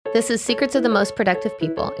This is Secrets of the Most Productive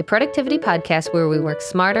People, a productivity podcast where we work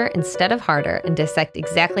smarter instead of harder and dissect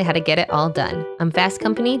exactly how to get it all done. I'm Fast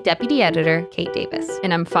Company Deputy Editor Kate Davis.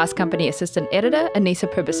 And I'm Fast Company Assistant Editor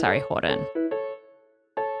Anissa Purbasari-Horton.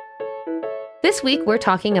 This week, we're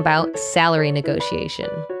talking about salary negotiation.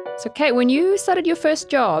 So, Kate, when you started your first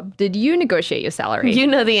job, did you negotiate your salary? You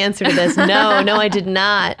know the answer to this. No, I did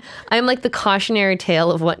not. I'm like the cautionary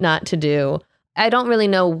tale of what not to do. I don't really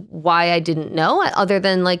know why I didn't know, other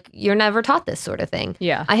than like, you're never taught this sort of thing.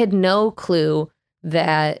 Yeah. I had no clue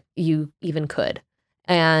that you even could.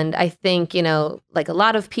 And I think, like a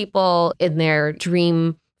lot of people in their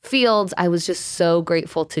dream fields, I was just so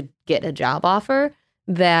grateful to get a job offer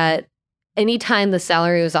that anytime the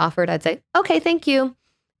salary was offered, I'd say, okay, thank you.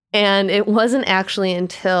 And it wasn't actually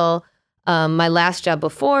until my last job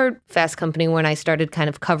before Fast Company when I started kind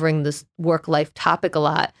of covering this work-life topic a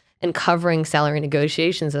lot and covering salary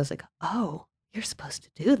negotiations, I was like, oh, you're supposed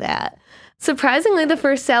to do that. Surprisingly, the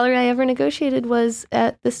first salary I ever negotiated was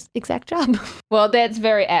at this exact job. Well, that's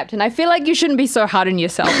very apt. And I feel like you shouldn't be so hard on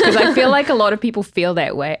yourself because I feel like a lot of people feel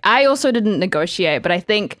that way. I also didn't negotiate, but I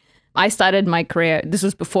think I started my career, this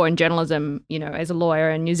was before in journalism, as a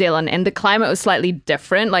lawyer in New Zealand, and the climate was slightly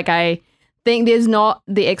different. Like, I think there's not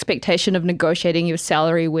the expectation of negotiating your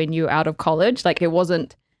salary when you're out of college. Like, it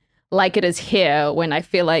wasn't like it is here, when I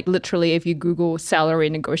feel like literally if you Google salary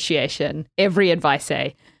negotiation, every advice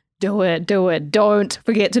say, do it. Don't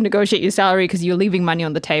forget to negotiate your salary because you're leaving money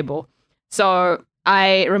on the table. So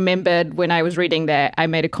I remembered when I was reading that, I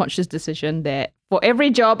made a conscious decision that for every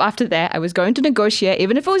job after that, I was going to negotiate,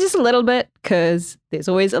 even if it was just a little bit, because there's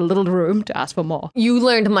always a little room to ask for more. You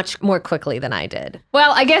learned much more quickly than I did.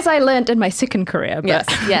 Well, I guess I learned in my second career. But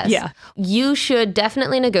yes. Yeah. You should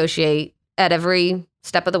definitely negotiate at every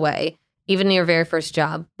step of the way, even in your very first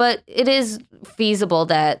job. But it is feasible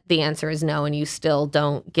that the answer is no and you still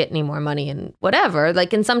don't get any more money and whatever.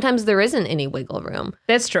 And sometimes there isn't any wiggle room.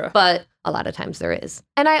 That's true. But a lot of times there is.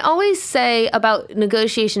 And I always say about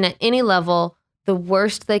negotiation at any level, the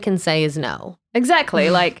worst they can say is no. Exactly.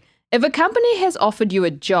 Like, if a company has offered you a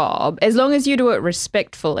job, as long as you do it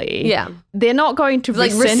respectfully, they're not going to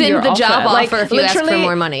rescind your the offer. job offer if you ask for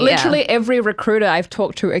more money. Literally every recruiter I've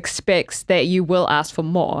talked to expects that you will ask for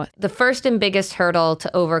more. The first and biggest hurdle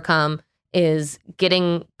to overcome is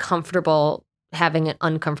getting comfortable having an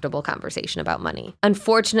uncomfortable conversation about money.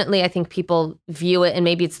 Unfortunately, I think people view it, and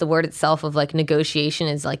maybe it's the word itself of like negotiation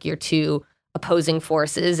is like you're two opposing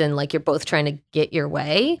forces and like you're both trying to get your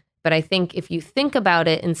way. But I think if you think about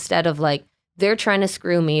it instead of like, they're trying to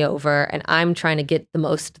screw me over and I'm trying to get the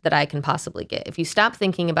most that I can possibly get. If you stop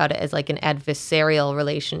thinking about it as like an adversarial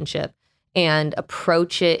relationship and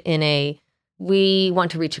approach it in a, we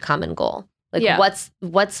want to reach a common goal. Like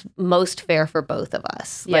what's most fair for both of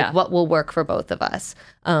us? Like what will work for both of us?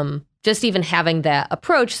 Just even having that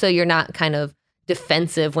approach so you're not kind of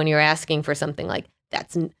defensive when you're asking for something like,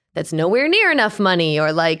 that's nowhere near enough money,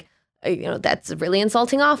 or like, that's a really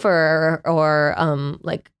insulting offer, or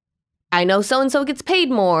like, I know so-and-so gets paid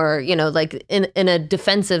more, like in a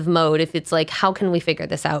defensive mode. If it's like, how can we figure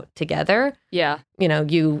this out together? Yeah.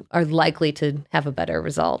 You are likely to have a better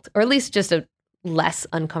result, or at least just a less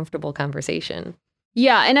uncomfortable conversation.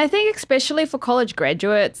 Yeah. And I think especially for college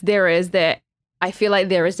graduates, I feel like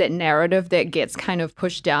there is that narrative that gets kind of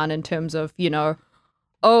pushed down in terms of,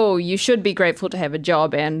 oh, you should be grateful to have a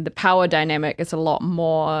job, and the power dynamic is a lot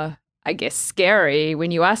more, I guess, scary when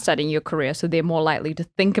you are starting your career. So they're more likely to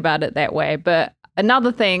think about it that way. But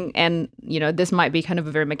another thing, and, this might be kind of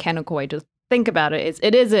a very mechanical way to think about it, is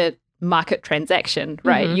it is a market transaction,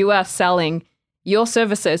 right? Mm-hmm. You are selling your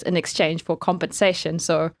services in exchange for compensation.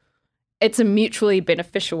 So it's a mutually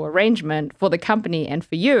beneficial arrangement for the company and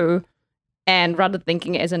for you. And rather than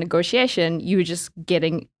thinking it as a negotiation, you're just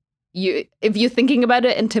getting, if you're thinking about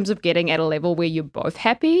it in terms of getting at a level where you're both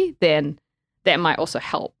happy, then that might also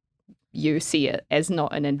help you see it as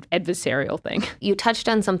not an adversarial thing. You touched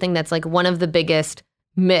on something that's like one of the biggest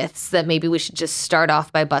myths that maybe we should just start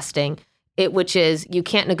off by busting, which is you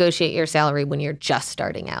can't negotiate your salary when you're just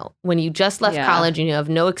starting out. When you just left college and you have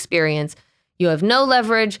no experience, you have no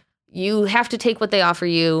leverage, you have to take what they offer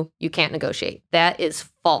you, you can't negotiate. That is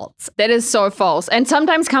false. That is so false. And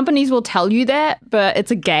sometimes companies will tell you that, but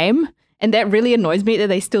it's a game. And that really annoys me that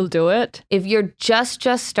they still do it. If you're just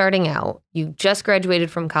starting out, you just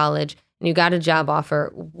graduated from college and you got a job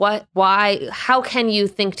offer, how can you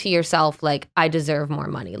think to yourself, like, I deserve more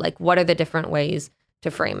money? Like, what are the different ways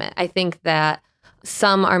to frame it? I think that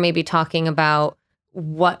some are maybe talking about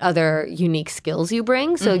what other unique skills you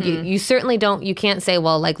bring. So you certainly you can't say,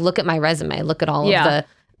 well, like, look at my resume, look at all of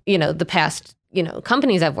the, the past,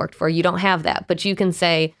 companies I've worked for. You don't have that. But you can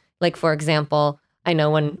say, Like, for example, I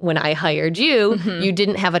know when I hired you, you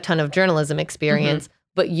didn't have a ton of journalism experience,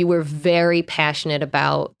 but you were very passionate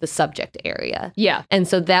about the subject area. Yeah. And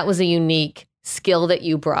so that was a unique skill that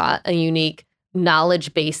you brought, a unique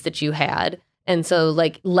knowledge base that you had. And so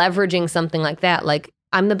like leveraging something like that, like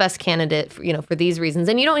I'm the best candidate for, for these reasons.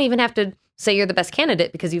 And you don't even have to say you're the best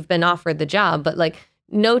candidate because you've been offered the job, but like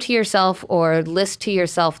know to yourself or list to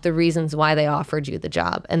yourself the reasons why they offered you the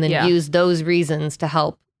job and then use those reasons to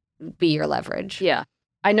help be your leverage. Yeah.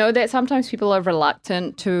 I know that sometimes people are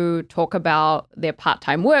reluctant to talk about their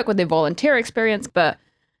part-time work or their volunteer experience, but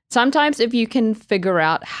sometimes if you can figure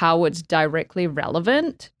out how it's directly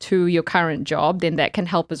relevant to your current job, then that can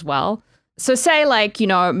help as well. So say like,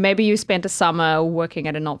 maybe you spent a summer working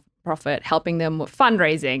at a nonprofit, helping them with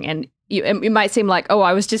fundraising, and it might seem like, oh,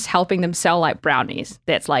 I was just helping them sell like brownies.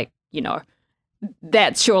 That's like,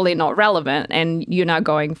 that's surely not relevant, and you're now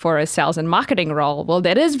going for a sales and marketing role. Well,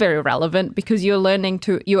 that is very relevant because you're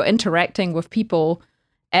interacting with people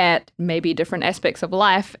at maybe different aspects of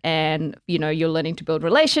life, and, you're learning to build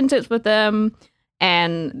relationships with them.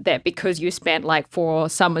 And that because you spent like 4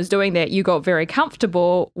 summers doing that, you got very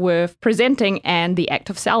comfortable with presenting and the act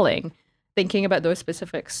of selling. Thinking about those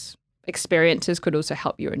specific experiences could also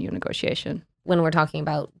help you in your negotiation. When we're talking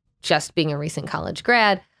about just being a recent college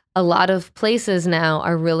grad, a lot of places now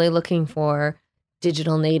are really looking for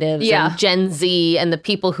digital natives and Gen Z and the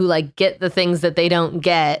people who like get the things that they don't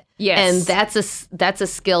get. Yes. And that's a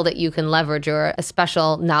skill that you can leverage, or a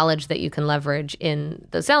special knowledge that you can leverage in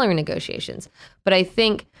the salary negotiations. But I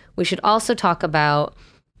think we should also talk about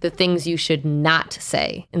the things you should not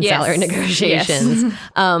say in salary negotiations,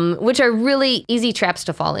 which are really easy traps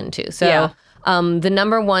to fall into. So the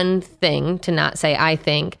number one thing to not say, I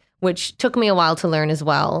think, which took me a while to learn as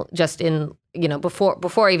well, just in,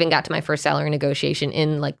 before I even got to my first salary negotiation,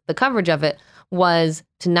 in like the coverage of it, was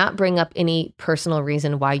to not bring up any personal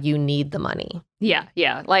reason why you need the money.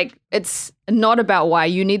 Yeah. Like, it's not about why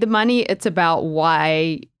you need the money. It's about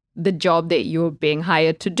why the job that you're being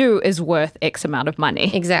hired to do is worth X amount of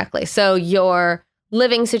money. Exactly. So your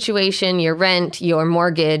living situation, your rent, your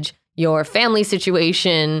mortgage, your family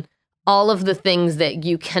situation, all of the things that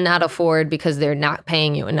you cannot afford because they're not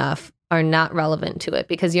paying you enough are not relevant to it,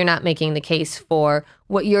 because you're not making the case for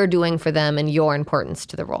what you're doing for them and your importance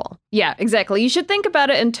to the role. Yeah, exactly. You should think about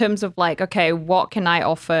it in terms of like, okay, what can I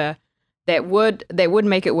offer that would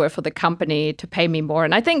make it worth for the company to pay me more?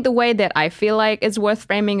 And I think the way that I feel like it's worth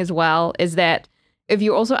framing as well is that if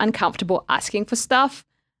you're also uncomfortable asking for stuff,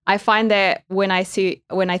 I find that when I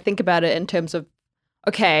think about it in terms of,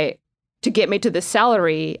 okay, to get me to the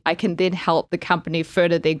salary, I can then help the company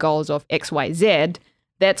further their goals of X, Y, Z.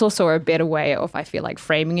 That's also a better way of, I feel like,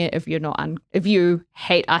 framing it if if you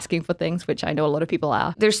hate asking for things, which I know a lot of people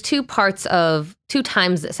are. There's two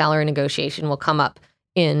times that salary negotiation will come up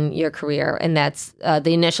in your career, and that's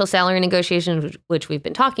the initial salary negotiation, which we've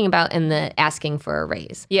been talking about, and the asking for a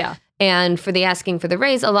raise. Yeah. And for the asking for the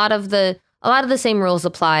raise, a lot of the same rules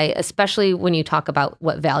apply, especially when you talk about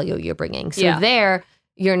what value you're bringing. So there,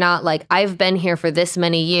 you're not like, I've been here for this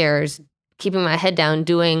many years, keeping my head down,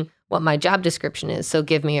 doing what my job description is, so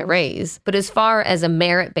give me a raise. But as far as a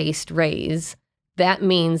merit-based raise, that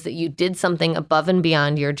means that you did something above and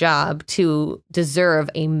beyond your job to deserve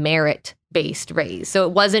a merit-based raise. So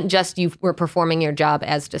it wasn't just you were performing your job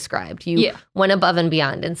as described. You went above and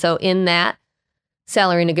beyond. And so in that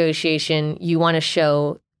salary negotiation, you want to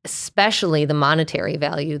show especially the monetary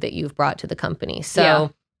value that you've brought to the company.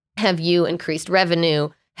 So have you increased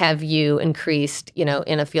revenue? Have you increased, in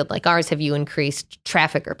a field like ours, have you increased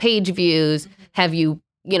traffic or page views? Have you,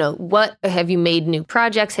 have you made new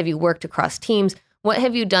projects? Have you worked across teams? What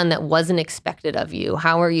have you done that wasn't expected of you?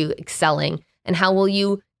 How are you excelling? And how will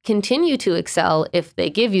you continue to excel if they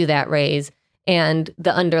give you that raise? And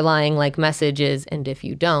the underlying message is, and if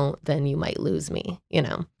you don't, then you might lose me,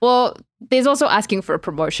 Well, there's also asking for a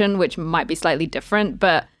promotion, which might be slightly different.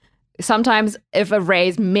 But sometimes if a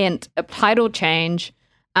raise meant a title change,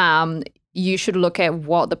 you should look at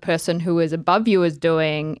what the person who is above you is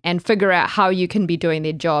doing and figure out how you can be doing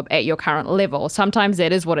their job at your current level. Sometimes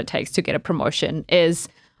that is what it takes to get a promotion, is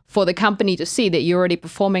for the company to see that you're already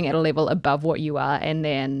performing at a level above what you are. And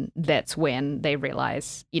then that's when they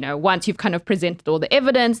realize, once you've kind of presented all the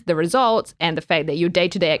evidence, the results, and the fact that your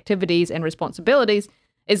day-to-day activities and responsibilities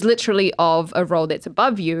is literally of a role that's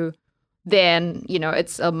above you, then,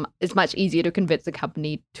 it's much easier to convince the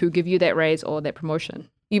company to give you that raise or that promotion.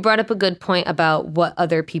 You brought up a good point about what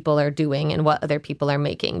other people are doing and what other people are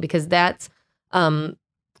making, because that's one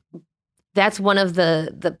of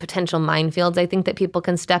the potential minefields I think that people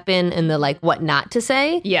can step in the what not to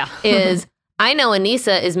say. Yeah. is I know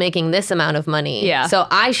Anissa is making this amount of money. Yeah. So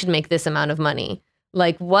I should make this amount of money.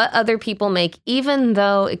 Like what other people make, even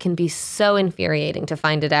though it can be so infuriating to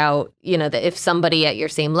find it out, that if somebody at your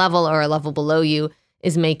same level or a level below you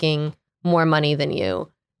is making more money than you,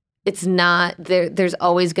 it's not there. There's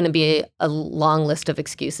always going to be a long list of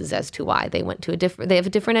excuses as to why they went to they have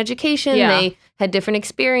a different education. Yeah. They had different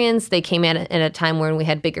experience. They came in at a time when we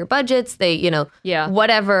had bigger budgets. They,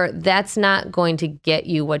 whatever. That's not going to get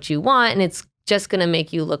you what you want. And it's just going to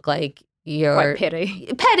make you look like you're quite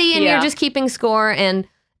petty and you're just keeping score. And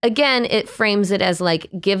again, it frames it as like,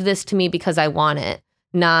 give this to me because I want it,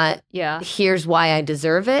 not here's why I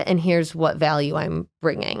deserve it and here's what value I'm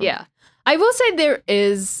bringing. Yeah. I will say there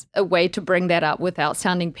is a way to bring that up without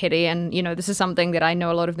sounding petty. And, this is something that I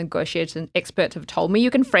know a lot of negotiation experts have told me.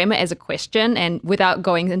 You can frame it as a question, and without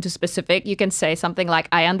going into specific, you can say something like,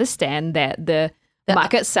 I understand that the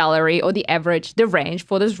market salary or the range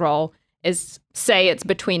for this role is, say it's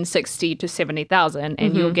between 60 to 70,000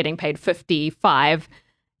 and you're getting paid 55.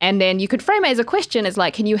 And then you could frame it as a question. It's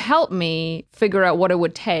like, can you help me figure out what it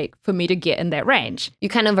would take for me to get in that range? You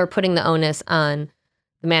kind of are putting the onus on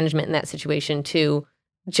the management in that situation to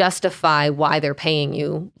justify why they're paying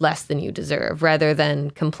you less than you deserve rather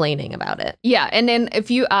than complaining about it. Yeah. And then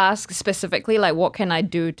if you ask specifically, like, what can I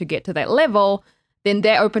do to get to that level? Then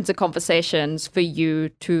that opens the conversations for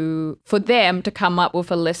them to come up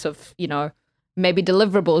with a list of, maybe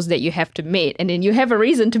deliverables that you have to meet. And then you have a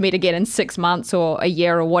reason to meet again in 6 months or a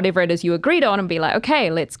year or whatever it is you agreed on and be like, okay,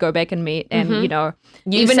 let's go back and meet. And,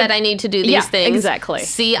 you said I need to do these things. Exactly.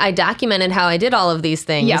 See, I documented how I did all of these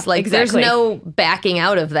things. Yeah, like exactly. There's no backing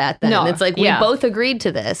out of that then. No, it's like we both agreed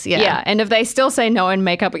to this. Yeah. Yeah. And if they still say no and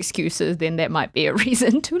make up excuses, then that might be a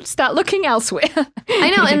reason to start looking elsewhere. I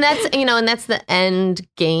know. And that's the end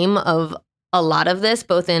game of a lot of this,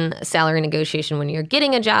 both in salary negotiation when you're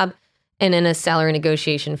getting a job and in a salary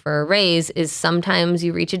negotiation for a raise, is sometimes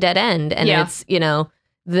you reach a dead end and it's,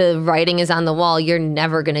 the writing is on the wall. You're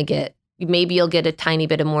never going to get, maybe you'll get a tiny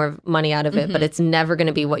bit of more money out of it, but it's never going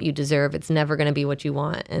to be what you deserve. It's never going to be what you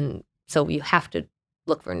want. And so you have to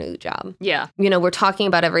look for a new job. Yeah. We're talking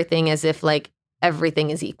about everything as if like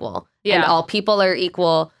everything is equal and all people are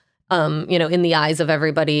equal, in the eyes of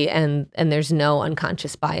everybody and there's no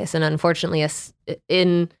unconscious bias. And unfortunately,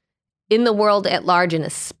 in the world at large, and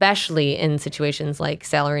especially in situations like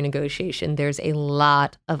salary negotiation, there's a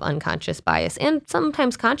lot of unconscious bias and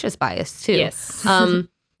sometimes conscious bias too. Yes.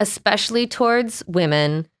 Especially towards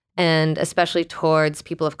women and especially towards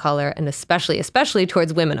people of color and especially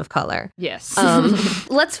towards women of color. Yes.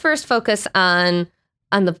 Let's first focus on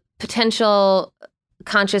the potential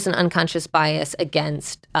conscious and unconscious bias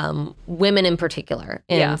against women in particular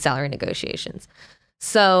in salary negotiations.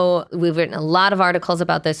 So we've written a lot of articles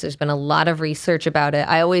about this. There's been a lot of research about it.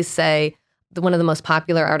 I always say one of the most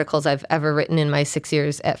popular articles I've ever written in my 6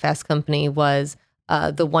 years at Fast Company was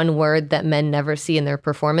the one word that men never see in their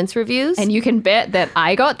performance reviews. And you can bet that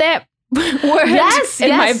I got that word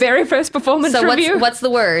in my very first performance review. So what's the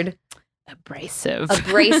word? Abrasive.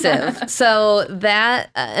 So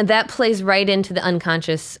that plays right into the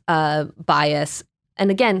unconscious bias. And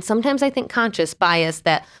again, sometimes I think conscious bias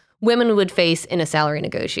that women would face in a salary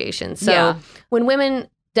negotiation. So when women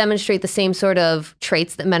demonstrate the same sort of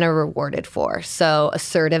traits that men are rewarded for, so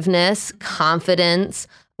assertiveness, confidence,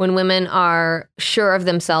 when women are sure of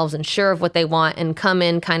themselves and sure of what they want and come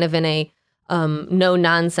in kind of in a no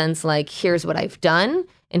nonsense, like here's what I've done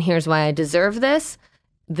and here's why I deserve this,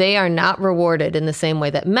 they are not rewarded in the same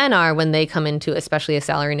way that men are when they come into especially a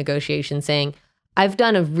salary negotiation saying, I've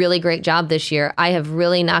done a really great job this year. I have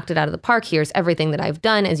really knocked it out of the park. Here's everything that I've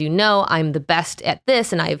done. As you know, I'm the best at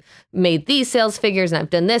this and I've made these sales figures and I've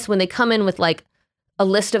done this. When they come in with like a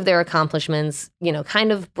list of their accomplishments,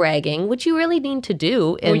 kind of bragging, which you really need to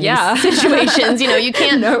do in these situations. You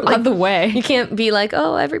can't other way. You can't be like,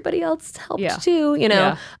 oh, everybody else helped too.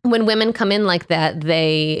 When women come in like that,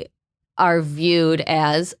 they are viewed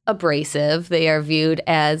as abrasive. They are viewed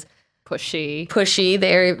as pushy.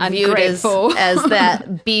 They're viewed as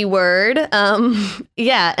that B word.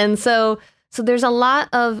 And so there's a lot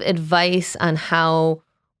of advice on how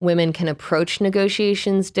women can approach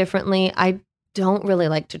negotiations differently. I don't really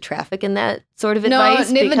like to traffic in that sort of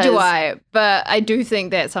advice. No, neither do I. But I do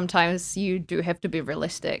think that sometimes you do have to be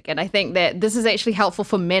realistic. And I think that this is actually helpful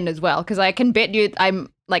for men as well. Because I can bet you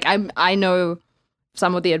I know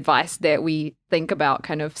some of the advice that we think about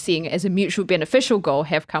kind of seeing it as a mutual beneficial goal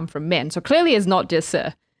have come from men. So clearly it's not just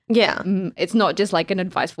it's not just like an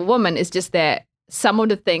advice for women. It's just that some of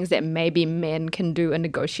the things that maybe men can do in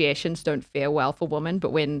negotiations don't fare well for women.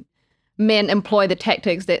 But when men employ the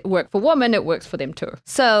tactics that work for women, it works for them too.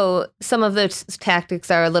 So some of those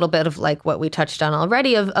tactics are a little bit of like what we touched on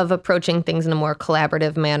already of approaching things in a more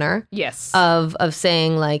collaborative manner. Yes. Of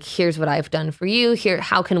saying like, here's what I've done for you. Here,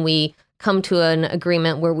 how can we come to an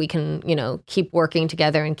agreement where we can, keep working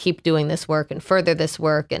together and keep doing this work and further this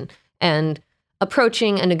work and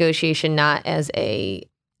approaching a negotiation not as a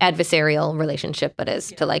adversarial relationship, but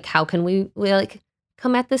as to like, how can we like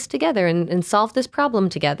come at this together and solve this problem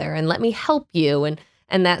together and let me help you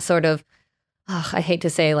and that sort of, I hate to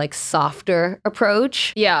say like softer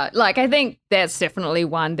approach. Yeah, like I think that's definitely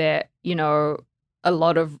one that, a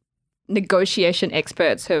lot of negotiation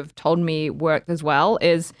experts have told me worked as well,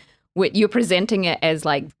 is what you're presenting it as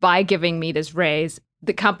like, by giving me this raise,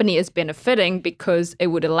 the company is benefiting because it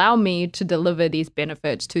would allow me to deliver these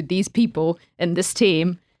benefits to these people in this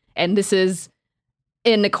team. And this is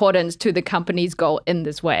in accordance to the company's goal in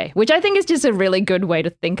this way, which I think is just a really good way to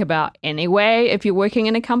think about anyway if you're working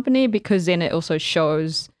in a company, because then it also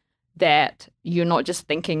shows that you're not just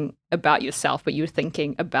thinking about yourself, but you're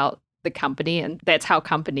thinking about the company. And that's how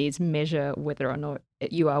companies measure whether or not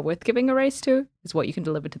you are worth giving a raise to, is what you can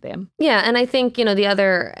deliver to them. Yeah, and I think, the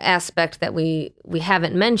other aspect that we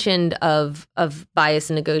haven't mentioned of bias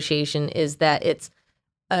in negotiation is that it's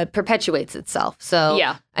perpetuates itself. So,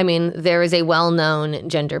 yeah. I mean, there is a well-known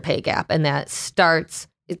gender pay gap, and that starts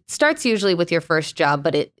usually with your first job,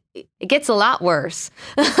 but it gets a lot worse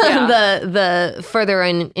Yeah. the further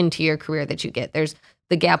into your career that you get.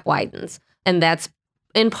 The gap widens, and that's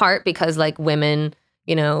in part because like women,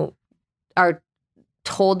 are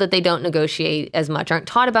told that they don't negotiate as much, aren't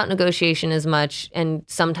taught about negotiation as much, and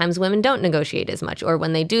sometimes women don't negotiate as much, or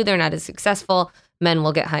when they do, they're not as successful. Men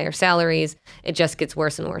will get higher salaries. It just gets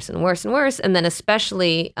worse and worse and worse and worse. And then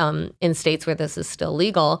especially in states where this is still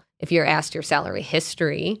legal, if you're asked your salary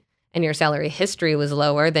history and your salary history was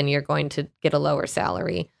lower, then you're going to get a lower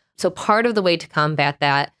salary. So part of the way to combat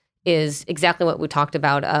that is exactly what we talked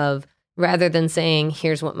about of, rather than saying,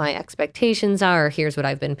 here's what my expectations are, or here's what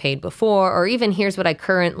I've been paid before, or even here's what I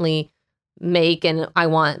currently make and I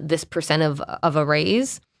want this percent of a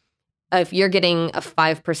raise. If you're getting a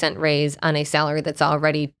 5% raise on a salary that's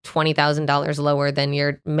already $20,000 lower than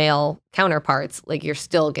your male counterparts, like you're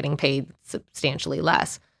still getting paid substantially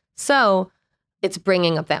less. So it's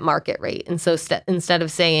bringing up that market rate. And so instead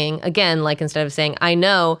of saying, I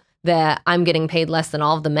know that I'm getting paid less than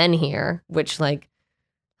all of the men here, which like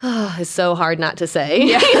is so hard not to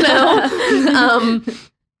say,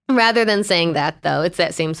 rather than saying that, though, it's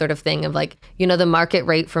that same sort of thing of like, the market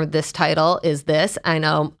rate for this title is this. I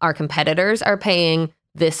know our competitors are paying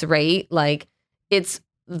this rate. Like, it's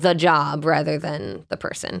the job rather than the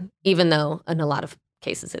person, even though in a lot of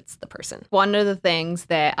cases it's the person. One of the things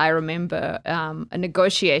that I remember a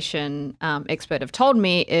negotiation expert have told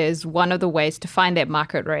me is one of the ways to find that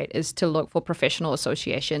market rate is to look for professional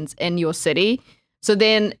associations in your city. So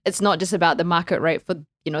then it's not just about the market rate for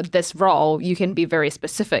this role. You can be very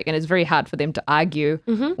specific, and it's very hard for them to argue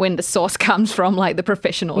when the source comes from like the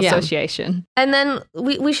professional association. And then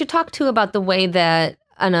we should talk too about the way that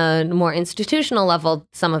on a more institutional level,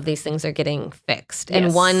 some of these things are getting fixed. Yes.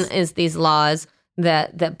 And one is these laws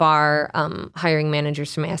that bar hiring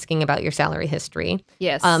managers from asking about your salary history.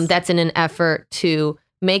 Yes. That's in an effort to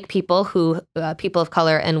make people of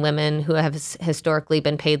color and women who have historically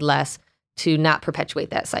been paid less to not perpetuate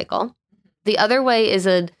that cycle. The other way is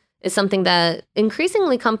something that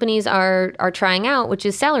increasingly companies are trying out, which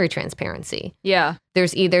is salary transparency. Yeah.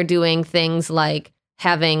 There's either doing things like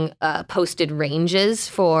having posted ranges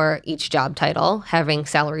for each job title, having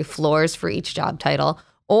salary floors for each job title,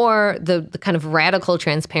 or the kind of radical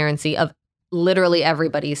transparency of literally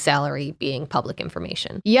everybody's salary being public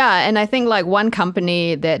information. Yeah, and I think like one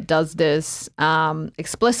company that does this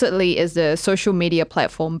explicitly is the social media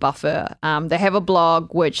platform Buffer. They have a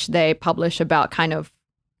blog which they publish about kind of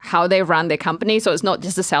how they run their company. So it's not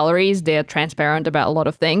just the salaries, they're transparent about a lot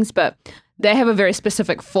of things, but they have a very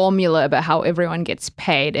specific formula about how everyone gets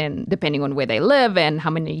paid, and depending on where they live and how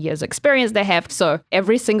many years experience they have. So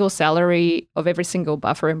every single salary of every single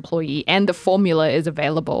Buffer employee and the formula is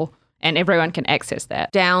available, and everyone can access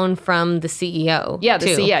that. Down from the CEO. Yeah,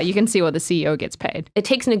 too. You can see what the CEO gets paid. It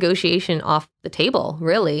takes negotiation off the table,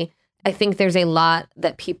 really. I think there's a lot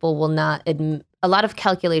that people will not admit, a lot of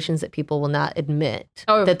calculations that people will not admit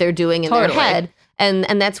that they're doing in their head.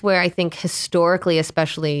 And that's where I think historically,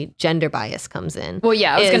 especially, gender bias comes in. Well,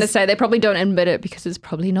 yeah, I was going to say they probably don't admit it because it's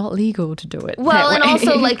probably not legal to do it. Well, and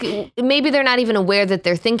also like maybe they're not even aware that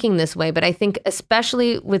they're thinking this way. But I think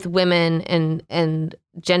especially with women and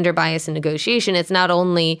gender bias in negotiation, it's not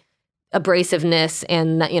only abrasiveness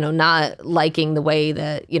and not liking the way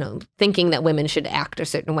that, thinking that women should act a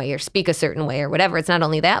certain way or speak a certain way or whatever. It's not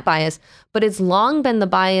only that bias, but it's long been the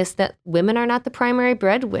bias that women are not the primary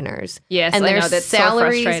breadwinners. Yes, and I know, that's so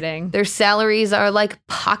frustrating. Their salaries are like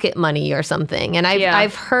pocket money or something. And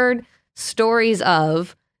I've heard stories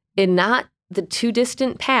of, in not the too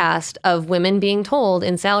distant past, of women being told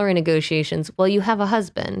in salary negotiations, well, you have a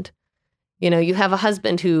husband. You have a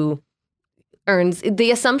husband who earns,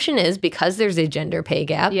 the assumption is, because there's a gender pay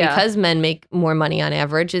gap, because men make more money on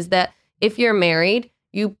average, is that if you're married,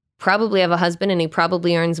 you probably have a husband and he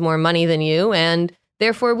probably earns more money than you, and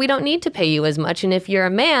therefore we don't need to pay you as much. And if you're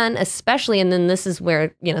a man, especially, and then this is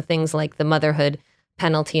where, things like the motherhood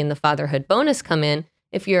penalty and the fatherhood bonus come in.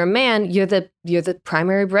 If you're a man, you're the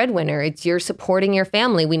primary breadwinner. You're supporting your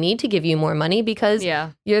family. We need to give you more money because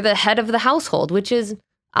you're the head of the household, which is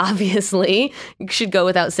obviously, should go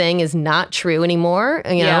without saying, is not true anymore,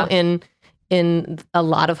 in a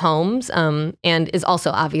lot of homes, and is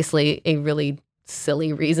also obviously a really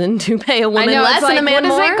silly reason to pay a woman less and a man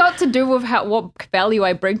more. What has it got to do with what value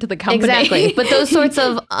I bring to the company? Exactly. But those sorts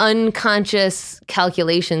of unconscious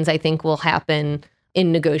calculations, I think, will happen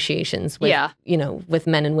in negotiations with, with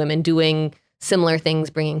men and women doing similar things,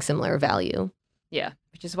 bringing similar value. Yeah,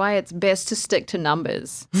 which is why it's best to stick to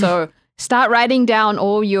numbers. So start writing down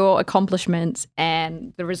all your accomplishments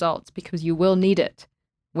and the results, because you will need it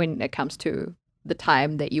when it comes to the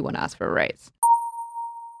time that you want to ask for a raise.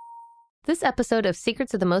 This episode of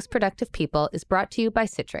Secrets of the Most Productive People is brought to you by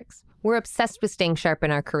Citrix. We're obsessed with staying sharp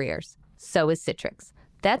in our careers. So is Citrix.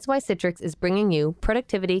 That's why Citrix is bringing you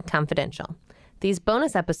Productivity Confidential. These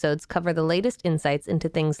bonus episodes cover the latest insights into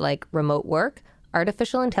things like remote work,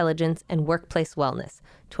 artificial intelligence, and workplace wellness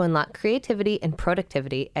to unlock creativity and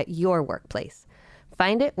productivity at your workplace.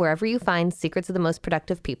 Find it wherever you find Secrets of the Most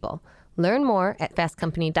Productive People. Learn more at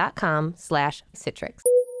fastcompany.com/Citrix.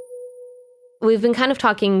 We've been kind of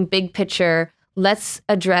talking big picture. Let's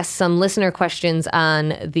address some listener questions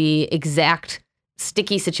on the exact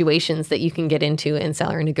sticky situations that you can get into in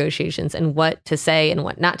salary negotiations and what to say and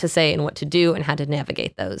what not to say and what to do and how to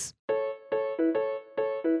navigate those.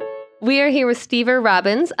 We are here with Stever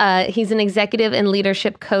Robbins. He's an executive and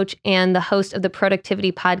leadership coach and the host of the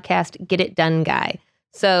productivity podcast, Get It Done Guy.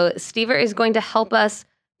 So Stever is going to help us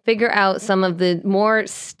figure out some of the more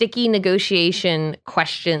sticky negotiation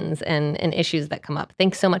questions and issues that come up.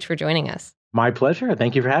 Thanks so much for joining us. My pleasure.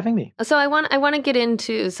 Thank you for having me. So I want to get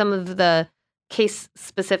into some of the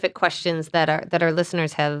case-specific questions that our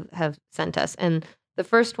listeners have sent us. And the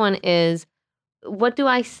first one is, what do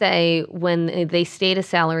I say when they state a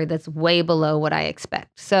salary that's way below what I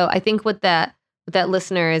expect? So I think what that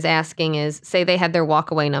listener is asking is, say they had their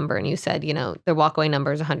walkaway number and you said, their walkaway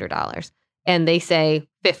number is $100 and they say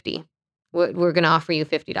 50. We're going to offer you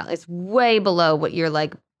 $50. It's way below what your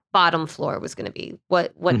bottom floor was going to be.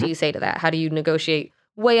 What do you say to that? How do you negotiate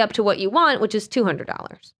way up to what you want, which is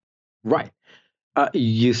 $200? Right.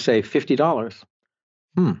 You say $50.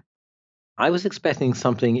 I was expecting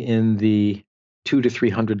something in the $200 to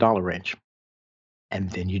 $300 range. And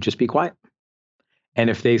then you just be quiet. And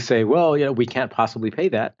if they say, well, we can't possibly pay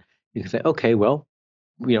that, you can say, okay, well,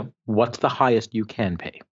 what's the highest you can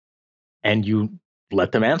pay? And you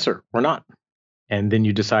let them answer or not. And then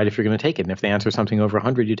you decide if you're going to take it. And if they answer something over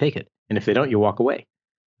 100, you take it. And if they don't, you walk away.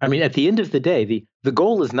 I mean, at the end of the day, the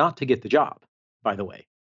goal is not to get the job, by the way.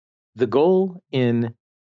 The goal in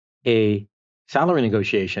a salary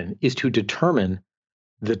negotiation is to determine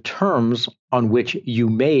the terms on which you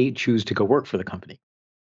may choose to go work for the company.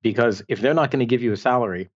 Because if they're not going to give you a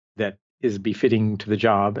salary that is befitting to the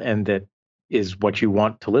job and that is what you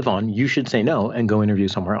want to live on, you should say no and go interview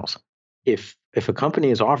somewhere else. If a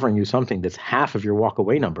company is offering you something that's half of your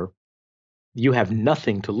walkaway number, you have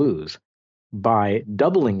nothing to lose by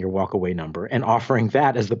doubling your walkaway number and offering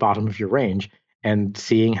that as the bottom of your range and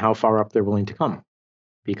seeing how far up they're willing to come.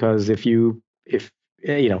 Because if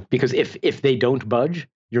they don't budge,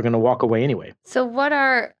 you're going to walk away anyway. So what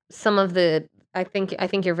are some of the, I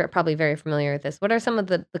think you're probably very familiar with this. What are some of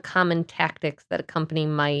the common tactics that a company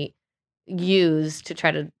might use to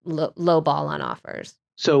try to lowball on offers?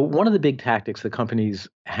 So one of the big tactics that companies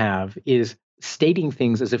have is stating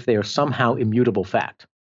things as if they are somehow immutable fact.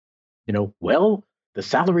 Well, the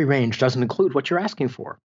salary range doesn't include what you're asking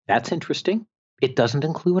for. That's interesting. It doesn't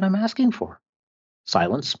include what I'm asking for.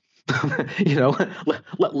 Silence.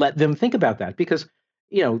 Let them think about that, because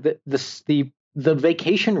the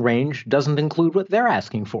vacation range doesn't include what they're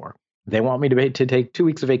asking for. They want me to take 2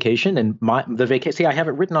 weeks of vacation, and the vacation. See, I have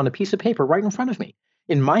it written on a piece of paper right in front of me.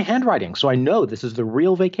 in my handwriting. So I know this is the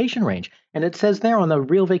real vacation range. And it says there on the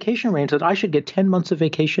real vacation range that I should get 10 months of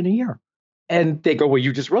vacation a year. And they go, well,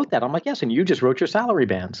 you just wrote that. I'm like, yes, and you just wrote your salary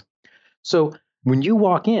bands. So when you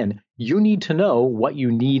walk in, you need to know what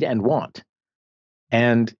you need and want.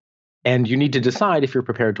 And you need to decide if you're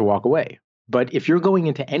prepared to walk away. But if you're going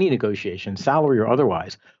into any negotiation, salary or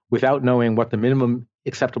otherwise, without knowing what the minimum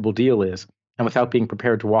acceptable deal is, and without being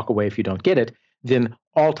prepared to walk away if you don't get it, then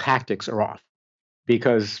all tactics are off.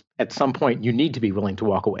 Because at some point, you need to be willing to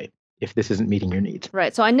walk away if this isn't meeting your needs.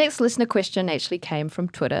 Right. So our next listener question actually came from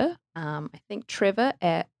Twitter. I think Trevor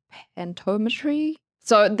at Pantometry.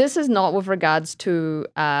 So this is not with regards to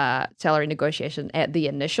salary negotiation at the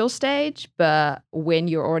initial stage, but when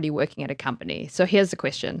you're already working at a company. So here's the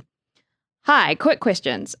question. Hi, quick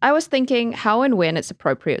questions. I was thinking how and when it's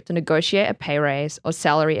appropriate to negotiate a pay raise or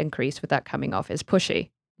salary increase without coming off as pushy.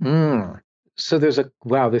 So there's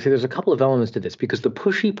a couple of elements to this, because the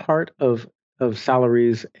pushy part of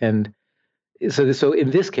salaries, and so in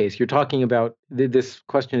this case, you're talking about, this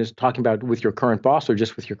question is talking about with your current boss or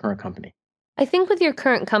just with your current company? I think with your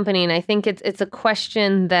current company, and I think it's a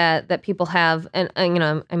question that people have, and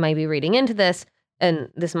I might be reading into this, and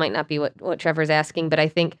this might not be what Trevor's asking, but I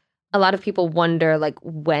think a lot of people wonder, like,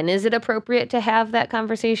 when is it appropriate to have that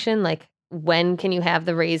conversation? Like, when can you have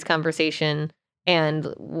the raise conversation, and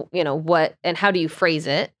what, and how do you phrase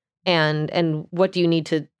it, and what do you need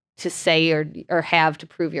to say or have to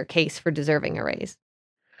prove your case for deserving a raise?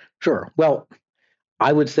 Sure. Well,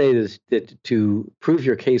 I would say that to prove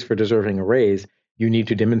your case for deserving a raise, you need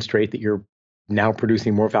to demonstrate that you're now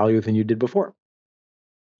producing more value than you did before.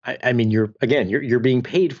 I mean, you're being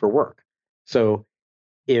paid for work. So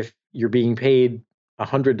if you're being paid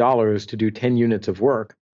 $100 to do 10 units of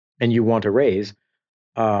work and you want a raise,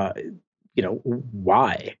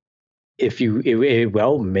 why?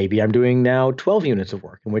 Well, maybe I'm doing now 12 units of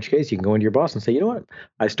work, in which case you can go into your boss and say, you know what?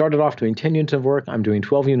 I started off doing 10 units of work. I'm doing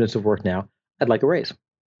 12 units of work now. I'd like a raise.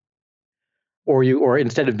 Or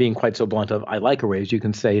instead of being quite so blunt of I like a raise, you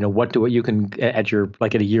can say, you can at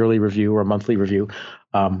a yearly review or a monthly review,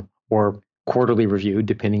 or quarterly review,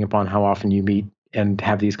 depending upon how often you meet and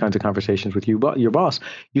have these kinds of conversations with your boss.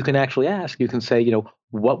 You can actually ask. You can say,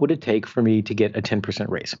 what would it take for me to get a 10%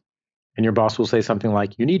 raise? And your boss will say something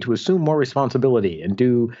like, you need to assume more responsibility and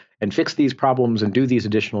fix these problems and do these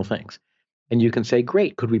additional things. And you can say,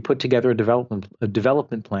 great, could we put together a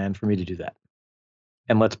development plan for me to do that?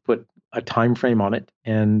 And let's put a time frame on it,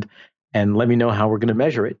 and let me know how we're going to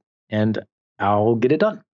measure it, and I'll get it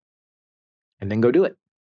done. And then go do it.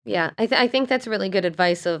 Yeah, I think that's really good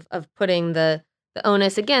advice of putting the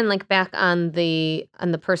onus again, like, back on the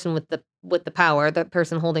person with the power, the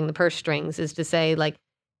person holding the purse strings, is to say, like,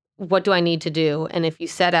 what do I need to do? And if you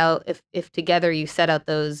set out, if together you set out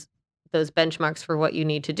those benchmarks for what you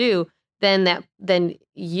need to do, then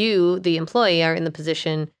you, the employee, are in the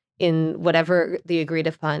position in whatever the agreed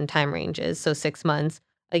upon time range is, so 6 months,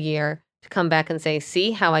 a year, to come back and say,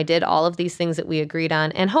 see how I did all of these things that we agreed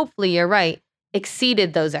on, and hopefully, you're right,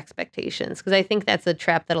 exceeded those expectations. Because I think that's a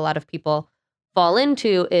trap that a lot of people fall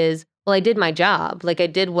into is, well, I did my job, like I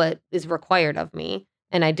did what is required of me,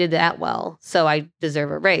 and I did that well, so I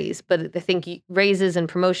deserve a raise. But I think raises and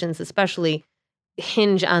promotions especially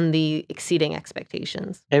hinge on the exceeding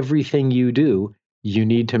expectations. Everything you do, you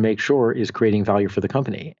need to make sure is creating value for the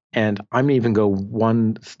company. And I'm even go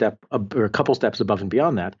one step or a couple steps above and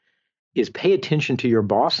beyond that, is pay attention to your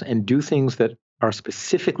boss and do things that are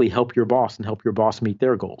specifically help your boss and help your boss meet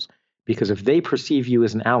their goals. Because if they perceive you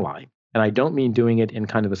as an ally, and I don't mean doing it in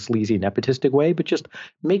kind of a sleazy nepotistic way, but just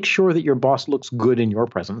make sure that your boss looks good in your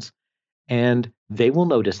presence, and they will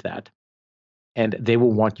notice that, and they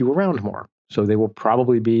will want you around more. So they will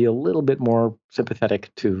probably be a little bit more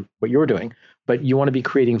sympathetic to what you're doing. But you want to be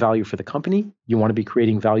creating value for the company. You want to be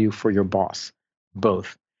creating value for your boss,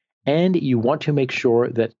 both. And you want to make sure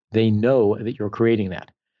that they know that you're creating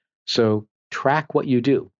that. So track what you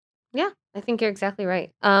do. Yeah, I think you're exactly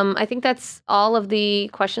right. I think that's all of the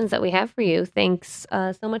questions that we have for you. Thanks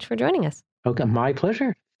so much for joining us. Okay, my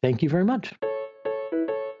pleasure. Thank you very much.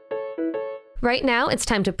 Right now, it's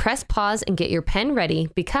time to press pause and get your pen ready,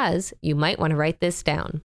 because you might want to write this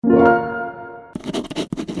down.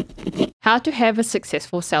 How to have a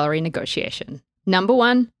successful salary negotiation. Number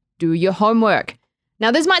 1, do your homework.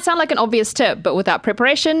 Now, this might sound like an obvious tip, but without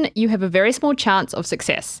preparation, you have a very small chance of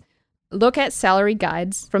success. Look at salary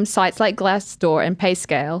guides from sites like Glassdoor and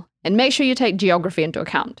PayScale, and make sure you take geography into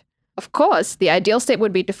account. Of course, the ideal step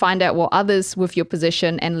would be to find out what others with your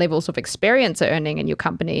position and levels of experience are earning in your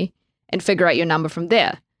company, and figure out your number from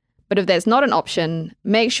there. But if that's not an option,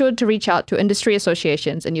 make sure to reach out to industry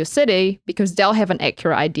associations in your city because they'll have an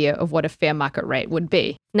accurate idea of what a fair market rate would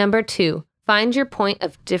be. Number 2, find your point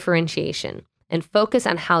of differentiation and focus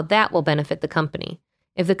on how that will benefit the company.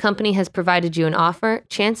 If the company has provided you an offer,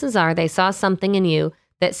 chances are they saw something in you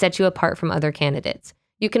that set you apart from other candidates.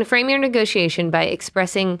 You can frame your negotiation by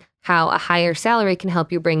expressing how a higher salary can help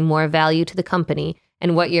you bring more value to the company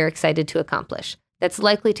and what you're excited to accomplish. That's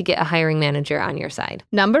likely to get a hiring manager on your side.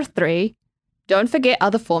 Number 3, don't forget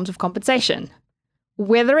other forms of compensation.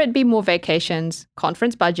 Whether it be more vacations,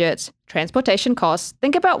 conference budgets, transportation costs,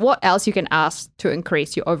 think about what else you can ask to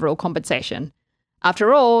increase your overall compensation.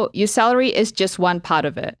 After all, your salary is just one part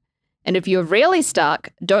of it. And if you're really stuck,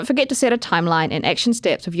 don't forget to set a timeline and action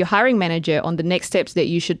steps with your hiring manager on the next steps that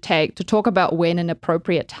you should take to talk about when an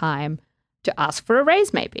appropriate time to ask for a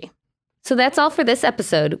raise maybe. So that's all for this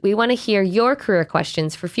episode. We want to hear your career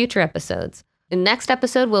questions for future episodes. In the next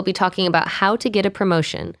episode, we'll be talking about how to get a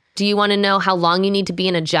promotion. Do you want to know how long you need to be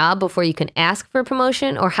in a job before you can ask for a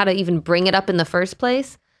promotion or how to even bring it up in the first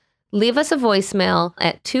place? Leave us a voicemail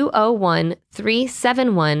at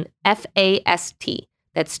 201-371-FAST.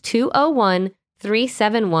 That's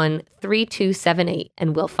 201-371-3278,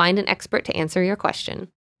 and we'll find an expert to answer your question.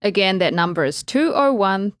 Again, that number is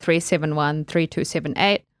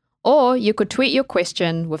 201-371-3278, or you could tweet your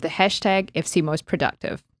question with the hashtag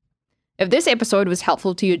FCMostProductive. If this episode was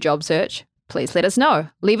helpful to your job search, please let us know.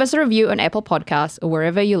 Leave us a review on Apple Podcasts or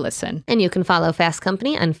wherever you listen. And you can follow Fast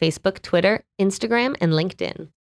Company on Facebook, Twitter, Instagram, and LinkedIn.